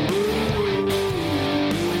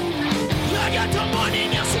 I got the money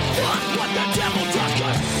now, so fuck what the devil does.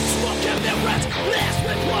 Cause smoking the rats, last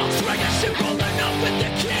with lungs. Ring a shit rolling up with the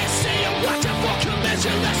kids. See you watching for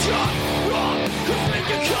collision. Let's go wrong, cause when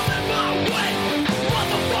you're coming my way,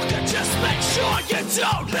 motherfucker, just make sure you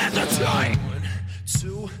don't have the time. 1,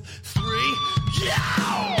 2, 3, yeah!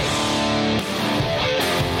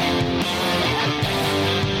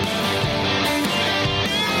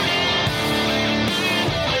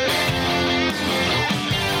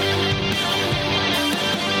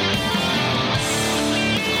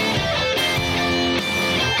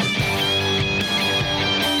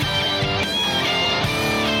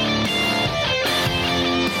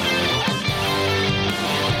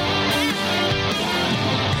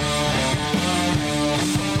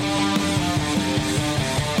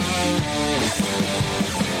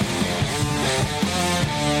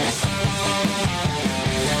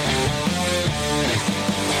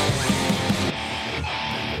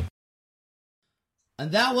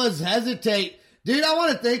 And that was Hesitate. Dude, I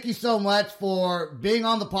want to thank you so much for being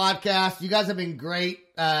on the podcast. You guys have been great.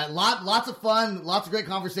 Lots of fun, lots of great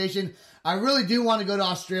conversation. I really do want to go to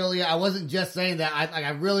Australia. I wasn't just saying that. I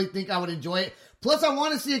really think I would enjoy it. Plus, I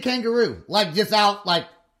want to see a kangaroo, like just out, like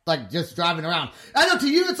just driving around. I know to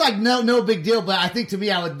you it's like no big deal, but I think to me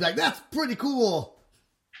I would be like, that's pretty cool.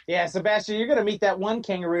 Yeah, Sebastian, you're gonna meet that one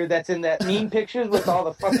kangaroo that's in that meme pictures with all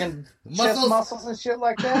the fucking chest muscles and shit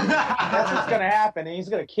like that. That's what's gonna happen, and he's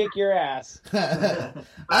gonna kick your ass.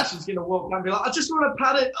 Sebastian's gonna walk down and be like, I just want to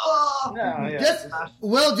pat it. Oh, no,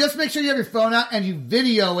 yeah. Just make sure you have your phone out and you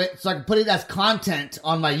video it so I can put it as content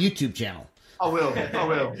on my YouTube channel. I will.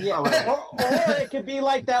 Yeah. Or it could be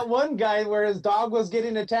like that one guy where his dog was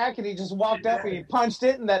getting attacked and he just walked up and he punched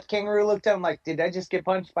it, and that kangaroo looked at him like, did I just get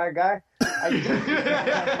punched by a guy? I did.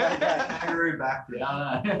 Kangaroo back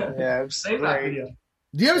down. Yeah, Save that video.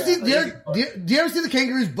 Do you ever see? Do you ever see the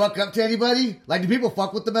kangaroos buck up to anybody? Like, do people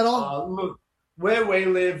fuck with them at all? Look, where we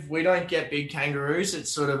live, we don't get big kangaroos.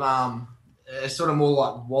 It's sort of more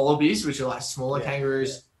like wallabies, which are like smaller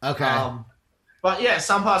kangaroos. Okay. But yeah,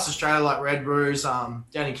 some parts of Australia, like red roos, down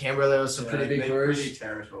in Canberra, there was some pretty big roos. Pretty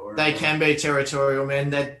territorial. They can be territorial, man.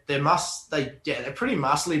 They're pretty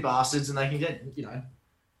muscly bastards, and they can get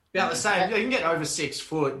about the same. They can get over 6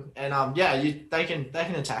 foot, and they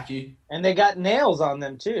can attack you. And they got nails on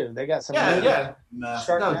them too. They got some sharp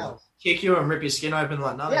nails. Kick you and rip your skin open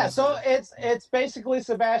like nothing. Yeah, so it's basically,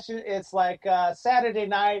 Sebastian, it's like Saturday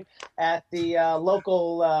night at the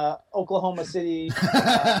local Oklahoma City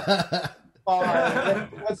bar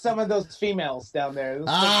with some of those females down there.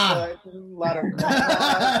 A lot of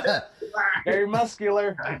very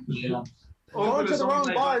muscular. Yeah. Going to the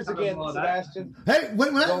wrong bars again, Sebastian. Hey,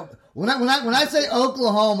 when I say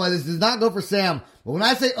Oklahoma, this does not go for Sam, but when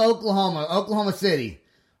I say Oklahoma City,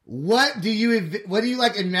 what do you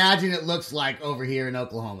like imagine it looks like over here in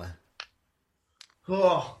Oklahoma?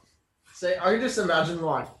 Oh, see, I can just imagine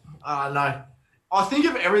like, I think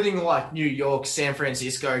of everything like New York, San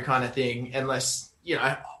Francisco kind of thing, unless,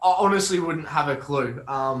 I honestly wouldn't have a clue.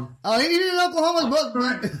 Even in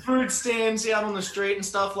Oklahoma, food stands out on the street and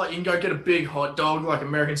stuff, like you can go get a big hot dog, like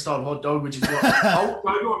American-style hot dog, which is what I'll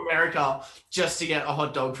go to America just to get a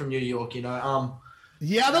hot dog from New York,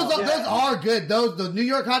 Yeah, those are good. The New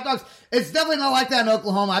York hot dogs, it's definitely not like that in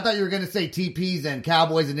Oklahoma. I thought you were going to say TPs and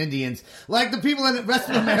Cowboys and Indians. Like the people in the rest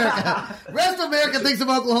of America. Rest of America thinks of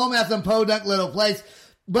Oklahoma as some podunk little place.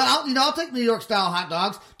 But I'll take New York style hot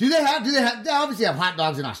dogs. They obviously have hot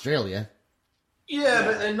dogs in Australia. Yeah,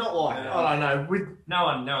 but they're not like, I don't know. No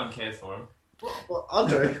one cares for them. Well, I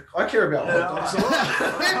do. I care about hot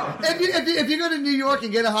dogs. If you go to New York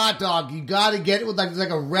and get a hot dog, you got to get it with like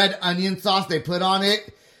a red onion sauce they put on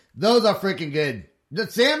it. Those are freaking good.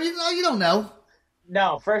 Sam, you don't know.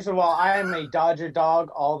 No, first of all, I am a Dodger dog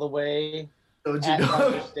all the way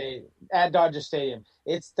at Dodger Stadium.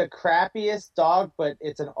 It's the crappiest dog, but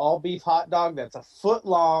it's an all-beef hot dog that's a foot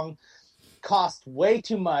long, costs way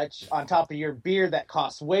too much on top of your beer that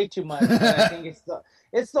costs way too much. And I think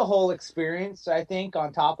it's the whole experience, I think,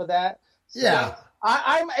 on top of that. So yeah.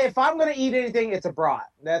 If I'm going to eat anything, it's a brat.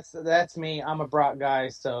 That's me. I'm a brat guy,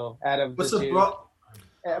 so out of What's the a two. brat?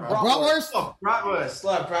 Bratwurst? Oh, bratwurst.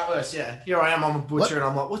 Like bratwurst, yeah. Here I am, I'm a butcher, and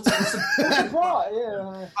I'm like, what's a Brat,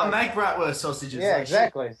 yeah. I make bratwurst sausages. Yeah, like,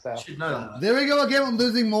 exactly. So Should know that. There we go again. I'm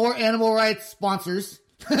losing more animal rights sponsors.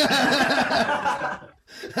 you're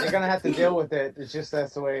gonna have to deal with it. It's just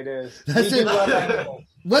that's the way it is. That's We it. do love animals.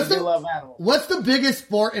 What's We do the love animals. What's the biggest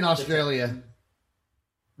sport in Australia?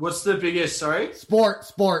 What's the biggest, Sport.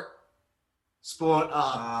 sport?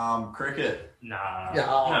 Cricket. Nah. Yeah.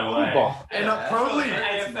 No way. Football. And probably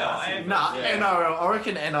AFL. Nah, Yeah. NRL. I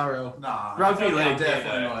reckon NRL. Nah. Rugby league,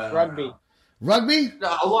 Definitely not. Rugby. Rugby?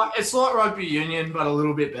 No, it's like rugby union, but a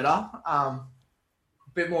little bit better. A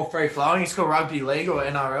bit more free flowing. It's called rugby league or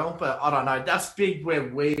NRL, but I don't know. That's big where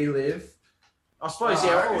we live. I suppose I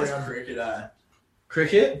all reckon it's around. cricket.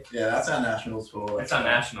 Cricket. Yeah, that's our national sport. It's our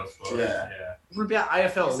national sport. Yeah. What about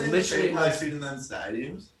AFL? Literally, Literally, like sitting in them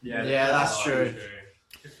stadiums. Yeah, that's true.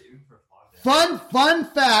 Fun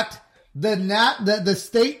fact: the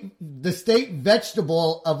state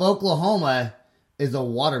vegetable of Oklahoma is a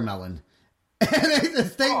watermelon. And it's a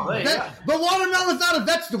state, Oh, there you go. but watermelon's not a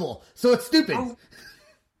vegetable, so it's stupid. Oh.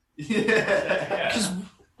 Yeah.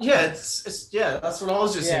 Because that's what I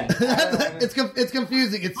was just saying. It's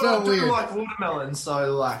confusing. It's But I so do weird. like watermelon,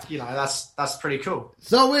 so that's pretty cool.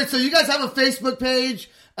 So weird. So you guys have a Facebook page,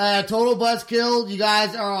 Total Buzzkill. You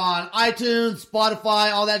guys are on iTunes,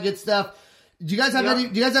 Spotify, all that good stuff. Do you guys have any?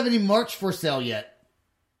 Do you guys have any merch for sale yet?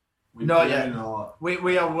 Not yet.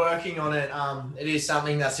 We are working on it. It is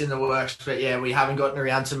something that's in the works, but yeah, we haven't gotten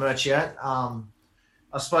around to merch yet.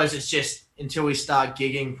 I suppose it's just until we start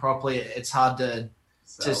gigging properly, it's hard to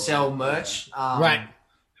sell merch. Right.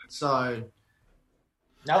 So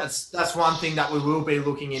Nope. that's one thing that we will be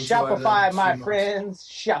looking into. over the Shopify, next my few months. friends.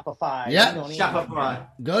 Shopify. Yeah. You don't need Shopify.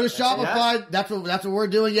 Go to Shopify. That's what we're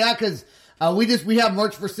doing. Yeah, because we have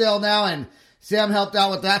merch for sale now, and Sam helped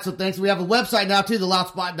out with that. So thanks. We have a website now too,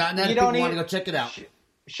 theloudspot.net. If people want to go check it out.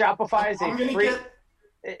 Shopify is I'm gonna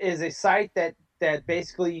is a site that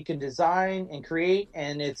basically you can design and create,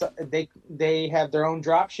 and they have their own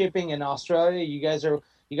drop shipping in Australia. You guys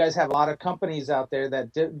have a lot of companies out there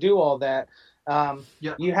that do all that.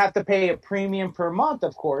 You have to pay a premium per month,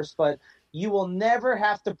 of course, but you will never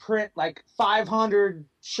have to print like 500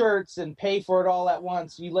 shirts and pay for it all at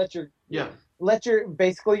once. You let your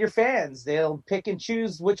basically your fans, they'll pick and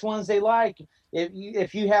choose which ones they like.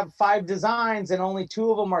 If you have 5 designs and only 2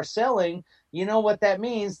 of them are selling, you know what that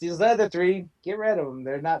means. These other 3, get rid of them.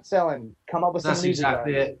 They're not selling. Come up with some That's new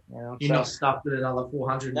exactly designs. it. You know, You're not stuck with another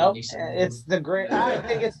 400. Nope. It's the great. I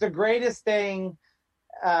think it's the greatest thing.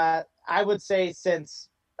 I would say since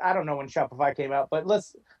I don't know when Shopify came out, but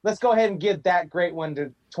let's go ahead and give that great one to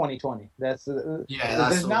 2020. There's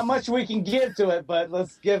not much we can give to it, but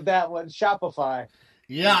let's give that one Shopify.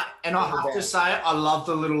 Yeah, and I have to say, I love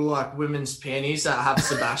the little like women's panties that have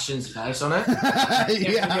Sebastian's face on it.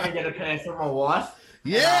 Yeah. I'm gonna get a pair for my wife.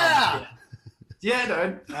 Yeah. Yeah,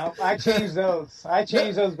 dude. No, I changed those. I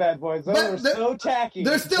changed those bad boys. Those are so tacky.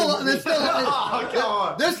 They're still on there.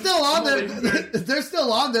 They're still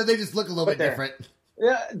on there. They just look a little bit different.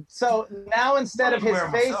 Yeah. So now instead of his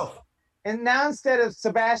face, instead of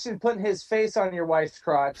Sebastian putting his face on your wife's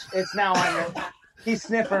crotch, it's now on your. He's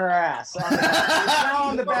sniffing her ass. It's now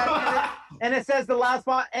on the back, and it says the loud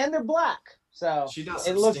spot, and they're black. So she does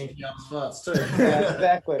it some looks stinky ass farts too. Yeah,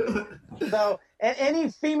 exactly. So, any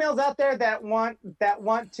females out there that want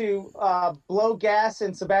to blow gas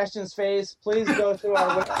in Sebastian's face, please go to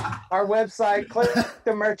our website, click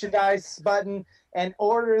the merchandise button, and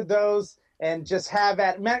order those. And just have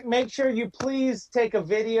that. Make sure you please take a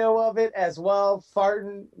video of it as well.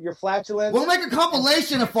 Farting your flatulence. We'll make a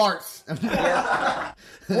compilation of farts. Yeah.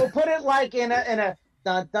 We'll put it like in a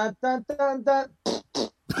dun dun dun dun dun.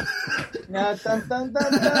 No, dun dun dun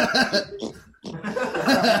dun. Something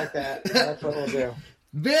like that. That's what we'll do.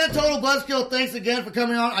 Ben, Total Buzzkill, thanks again for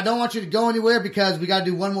coming on. I don't want you to go anywhere because we got to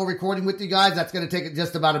do one more recording with you guys. That's going to take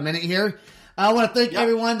just about a minute here. I want to thank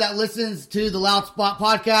everyone that listens to the Loud Spot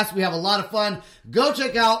podcast. We have a lot of fun. Go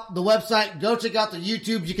check out the website. Go check out the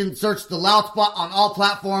YouTube. You can search the Loud Spot on all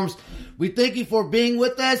platforms. We thank you for being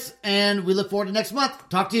with us, and we look forward to next month.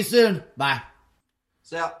 Talk to you soon. Bye.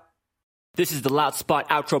 This is the Loud Spot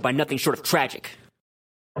outro by Nothing Short of Tragic.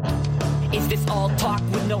 Is this all talk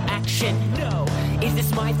with no action? No. Is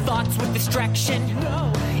this my thoughts with distraction?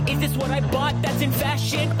 No. Is this what I bought that's in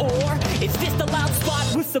fashion? Or is this the Loud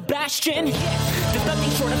Spot with Sebastian? Yes. Does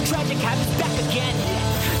Nothing Short of Tragic have his back again?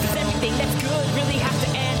 Yes. Does everything that's good really have to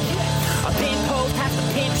end? Yes. A pimp host has to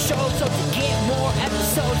pimp show, so to get more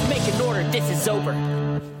episodes, make an order, this is over.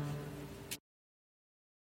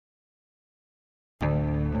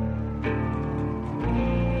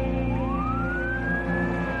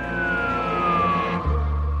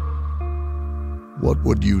 What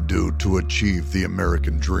would you do to achieve the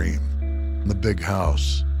American dream? The big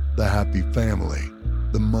house, the happy family,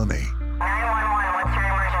 the money. 911, what's your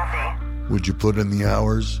emergency? Would you put in the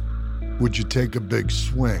hours? Would you take a big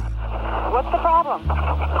swing? What's the problem?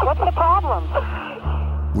 What's the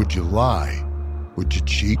problem? Would you lie? Would you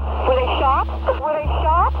cheat? Were they shot? Were they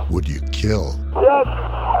shot? Would you kill? Yes.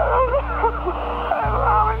 My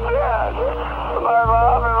mom is dead. My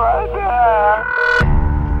mom is right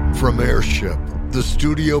there. From Airship, the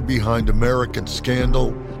studio behind American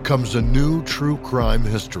Scandal, comes a new true crime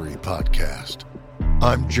history podcast.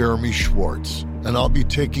 I'm Jeremy Schwartz, and I'll be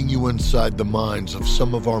taking you inside the minds of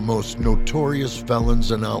some of our most notorious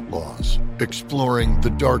felons and outlaws, exploring the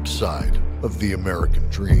dark side of the American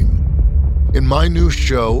dream. In my new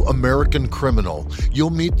show, American Criminal, you'll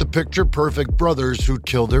meet the picture-perfect brothers who'd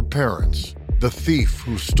kill their parents, the thief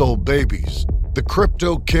who stole babies, the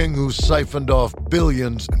crypto king who siphoned off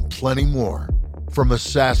billions, and plenty more. From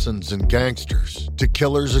assassins and gangsters to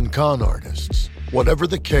killers and con artists. Whatever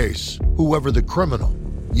the case, whoever the criminal,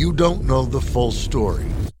 you don't know the full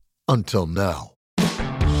story. Until now.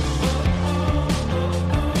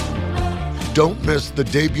 Don't miss the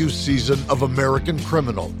debut season of American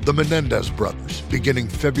Criminal, The Menendez Brothers, beginning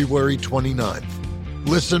February 29th.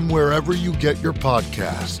 Listen wherever you get your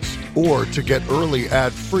podcasts, or to get early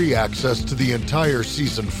ad-free access to the entire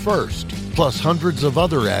season first, plus hundreds of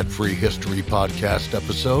other ad-free history podcast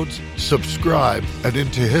episodes, subscribe at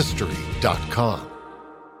intohistory.com.